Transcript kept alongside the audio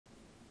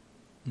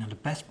Now the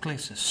best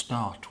place to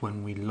start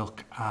when we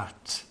look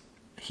at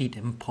heat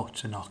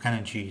inputs and arc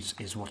energies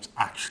is what's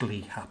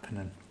actually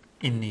happening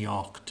in the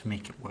arc to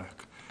make it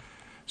work.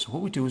 So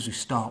what we do is we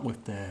start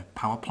with the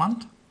power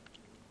plant,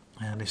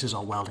 and this is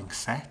our welding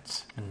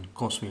set, and of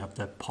course we have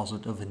the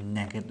positive and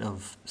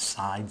negative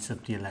sides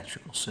of the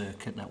electrical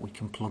circuit that we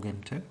can plug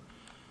into.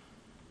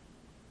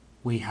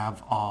 We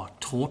have our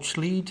torch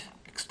lead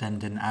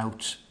extending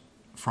out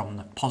from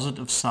the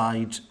positive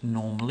side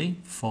normally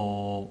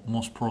for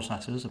most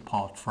processes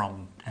apart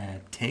from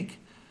TIG.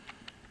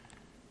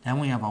 Then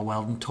we have our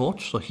welding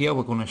torch. So here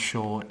we're going to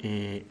show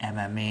a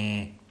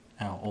MMA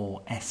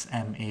or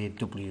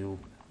SMAW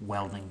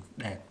welding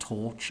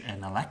torch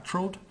and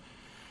electrode.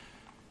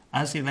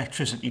 As the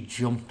electricity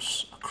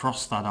jumps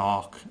across that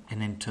arc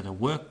and into the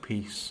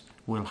workpiece,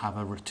 we'll have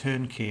a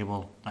return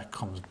cable that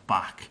comes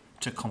back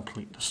to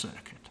complete the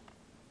circuit.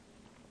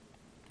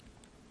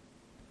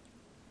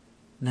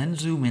 Then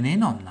zooming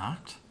in on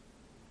that,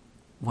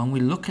 when we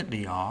look at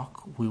the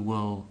arc, we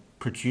will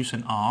produce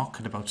an arc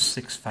at about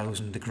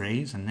 6,000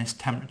 degrees, and this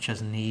temperature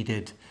is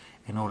needed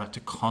in order to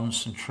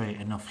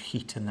concentrate enough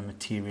heat in the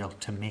material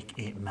to make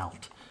it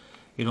melt.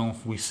 You know,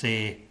 if we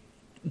say,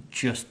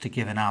 just to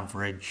give an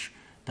average,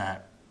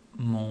 that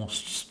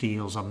most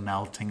steels are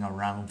melting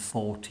around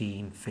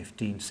 14,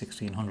 15,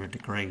 1600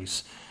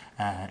 degrees,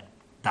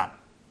 that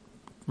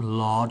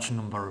large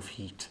number of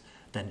heat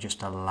then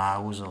just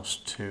allows us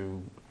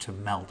to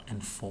melt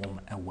and form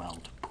a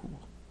weld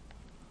pool.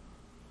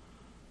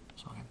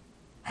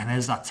 And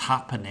as that's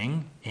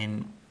happening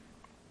in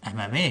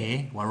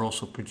MMA, we're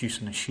also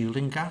producing a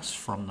shielding gas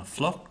from the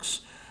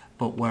flux,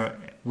 but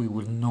we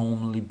would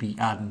normally be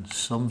adding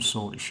some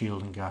sort of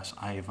shielding gas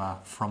either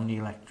from the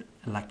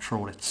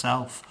electrode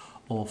itself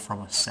or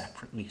from a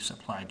separately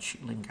supplied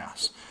shielding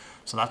gas.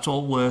 So that's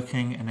all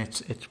working, and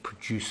it's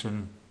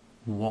producing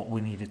what we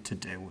need it to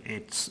do.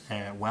 It's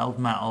weld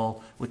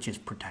metal which is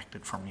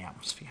protected from the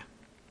atmosphere.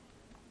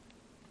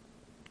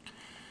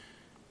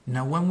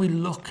 Now when we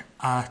look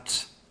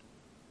at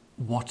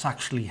what's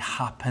actually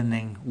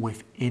happening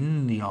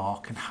within the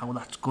arc and how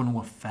that's going to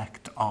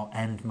affect our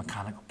end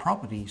mechanical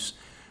properties,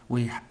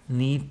 we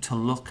need to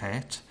look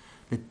at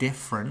the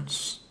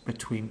difference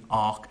between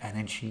arc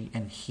energy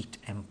and heat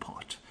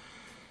input.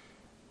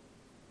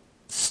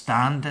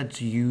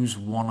 Standards use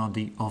one or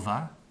the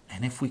other,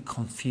 and if we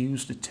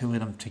confuse the two of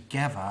them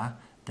together,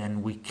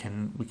 then we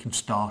can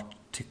start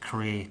to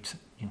create,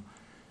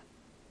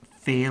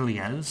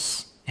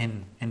 failures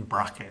in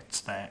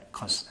brackets there,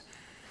 because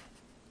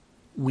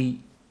we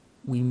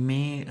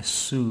may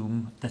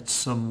assume that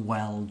some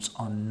welds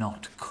are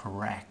not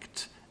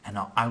correct and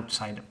are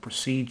outside of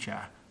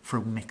procedure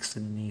through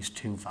mixing these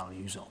two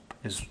values up,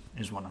 is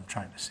what I'm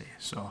trying to say.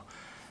 So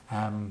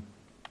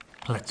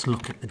let's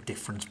look at the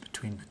difference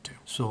between the two.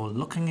 So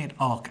looking at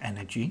arc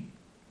energy,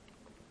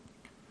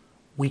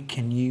 we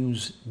can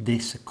use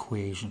this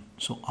equation.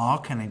 So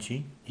arc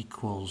energy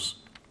equals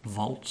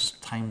volts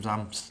times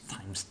amps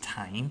times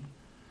time.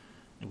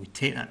 And we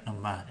take that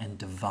number and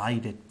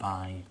divide it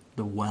by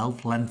the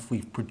weld length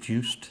we've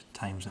produced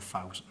times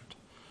 1,000.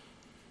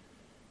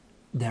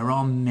 There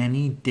are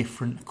many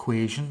different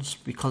equations.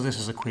 Because this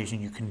is an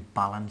equation, you can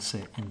balance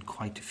it in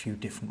quite a few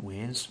different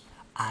ways.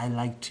 I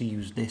like to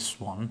use this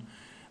one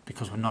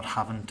because we're not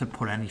having to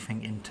put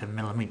anything into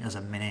millimeters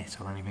a minute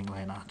or anything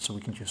like that. So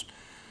we can just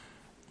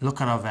look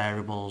at our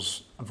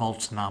variables,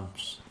 volts and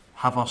amps,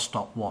 have our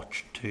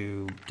stopwatch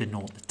to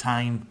denote the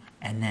time,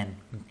 and then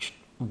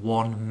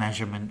one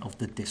measurement of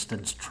the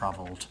distance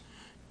travelled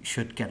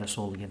should get us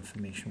all the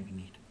information we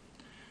need.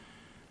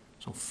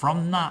 So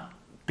from that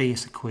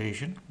base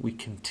equation, we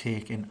can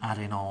take and add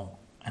in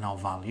our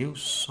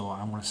values. So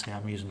I'm going to say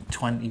I'm using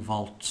 20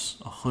 volts,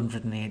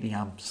 180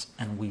 amps,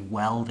 and we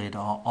welded,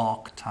 our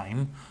arc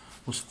time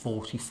was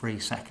 43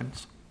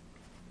 seconds.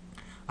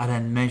 I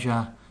then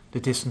measure the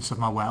distance of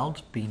my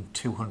weld being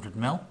 200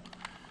 mil,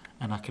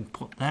 and I can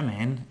put them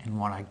in, and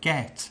what I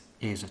get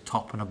is a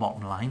top and a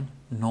bottom line.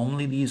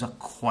 Normally these are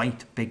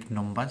quite big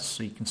numbers,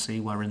 so you can see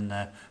we're in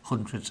the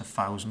hundreds of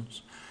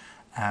thousands.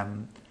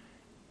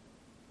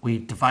 We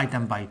divide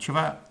them by each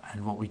other,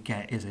 and what we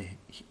get is a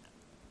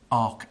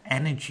arc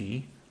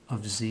energy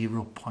of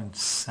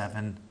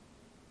 0.7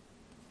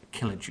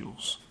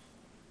 kilojoules.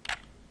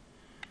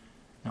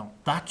 Now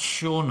that's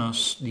shown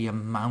us the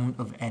amount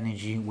of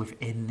energy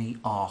within the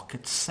arc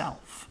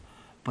itself,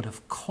 but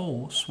of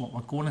course what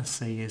we're going to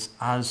see is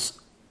as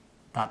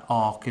that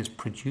arc is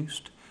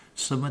produced,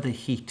 some of the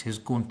heat is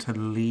going to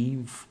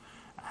leave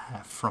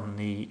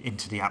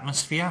into the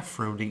atmosphere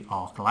through the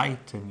arc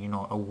light and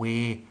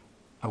away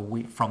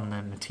from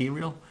the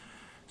material.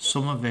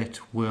 Some of it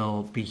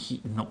will be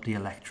heating up the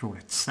electrode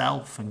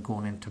itself and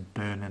going into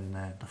burning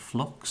the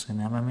flux in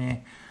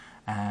MMA,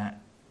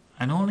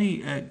 and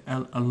only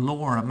a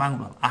lower amount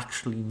will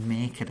actually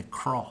make it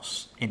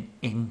across and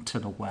into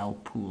the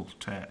weld pool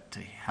to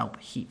help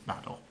heat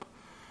that up.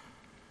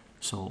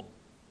 So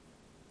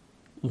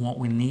what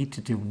we need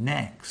to do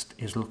next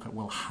is look at,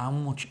 well, how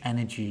much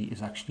energy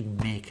is actually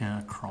making it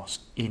across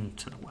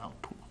into the weld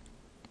pool.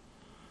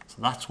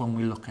 So that's when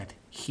we look at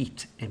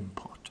heat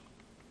input.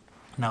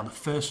 Now, the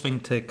first thing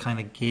to kind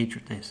of gauge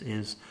with this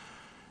is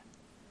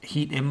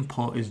heat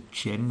input is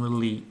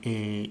generally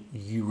a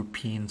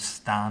European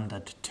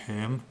standard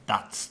term.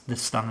 That's the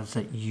standards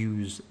that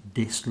use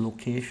this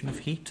location of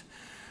heat.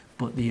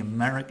 But the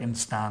American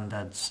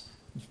standards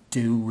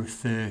do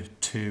refer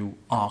to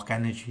arc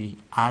energy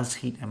as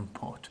heat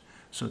input.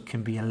 So it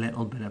can be a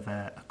little bit of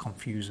a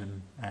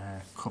confusing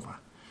cover.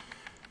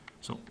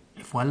 So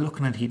if we're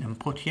looking at heat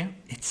input here,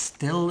 it's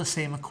still the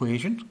same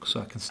equation.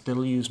 So I can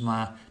still use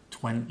my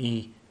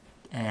 20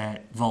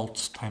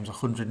 volts times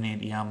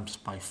 180 amps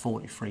by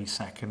 43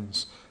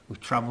 seconds. We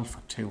travelled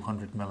for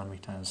 200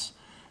 millimeters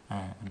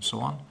and so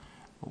on.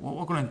 But what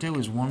we're going to do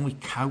is when we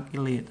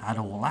calculate that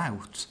all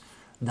out,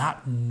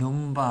 that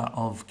number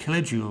of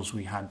kilojoules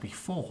we had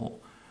before,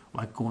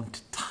 we're going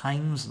to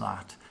times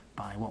that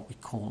by what we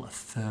call a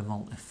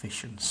thermal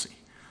efficiency.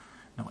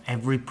 Now,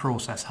 every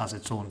process has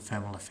its own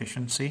thermal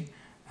efficiency,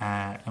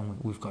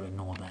 and we've got to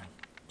know that.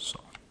 So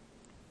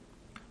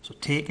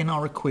taking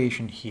our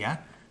equation here,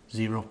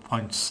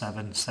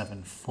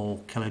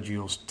 0.774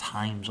 kilojoules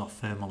times our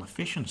thermal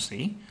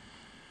efficiency,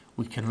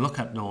 we can look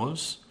at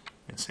those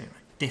and say,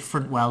 right,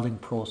 different welding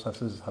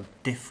processes have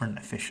different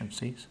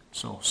efficiencies.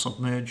 So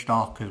submerged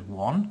arc is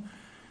 1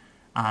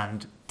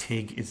 and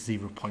TIG is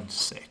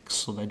 0.6,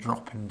 so they're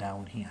dropping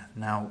down here.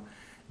 Now,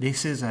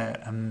 this is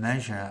a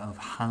measure of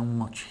how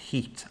much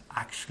heat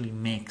actually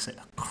makes it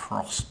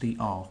across the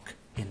arc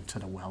into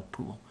the weld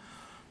pool.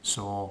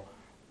 So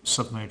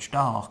submerged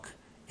arc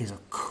is a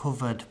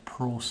covered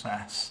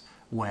process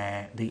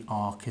where the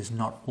arc is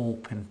not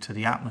open to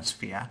the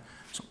atmosphere,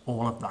 so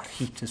all of that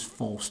heat is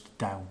forced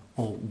down,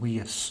 or we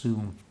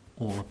assume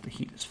all of the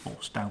heat is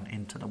forced down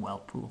into the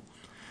weld pool.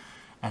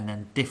 And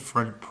then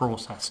different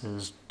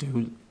processes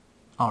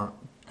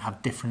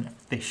have different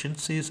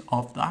efficiencies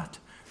of that,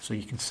 so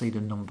you can see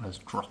the numbers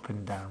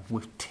dropping down,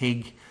 with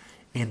TIG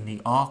in the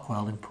arc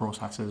welding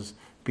processes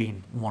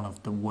being one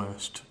of the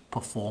worst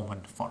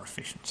performing for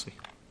efficiency.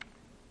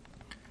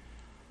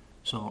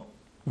 So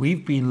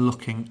we've been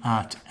looking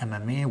at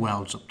MMA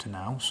welds up to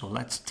now, so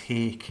let's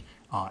take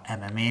our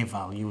MMA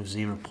value of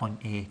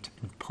 0.8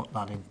 and put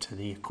that into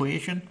the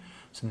equation.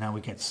 So now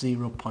we get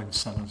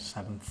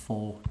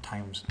 0.774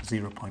 times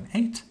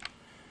 0.8,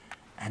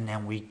 and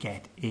then we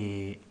get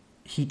a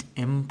heat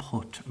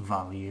input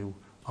value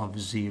of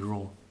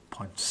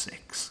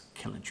 0.6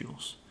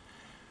 kilojoules.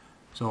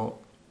 So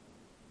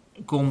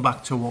going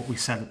back to what we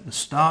said at the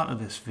start of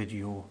this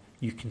video,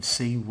 you can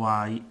see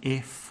why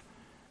if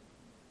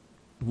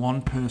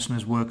one person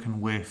is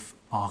working with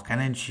arc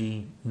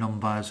energy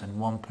numbers and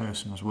one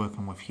person is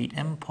working with heat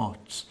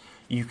inputs,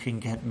 you can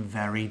get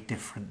very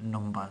different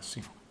numbers.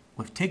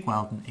 With TIG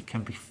welding, it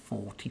can be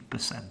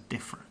 40%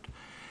 different.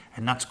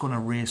 And that's going to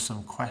raise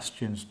some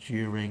questions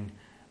during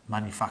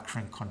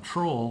manufacturing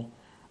control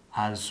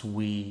as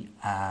we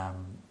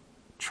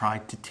try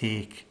to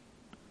take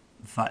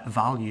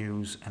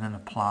values and then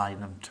apply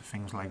them to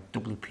things like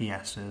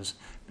WPSs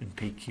and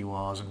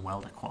PQRs and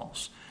welder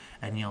quals.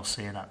 And you'll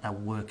say that they're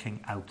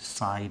working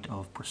outside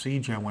of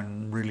procedure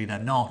when really they're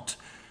not.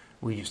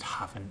 We just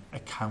haven't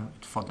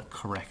accounted for the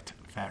correct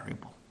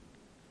variable.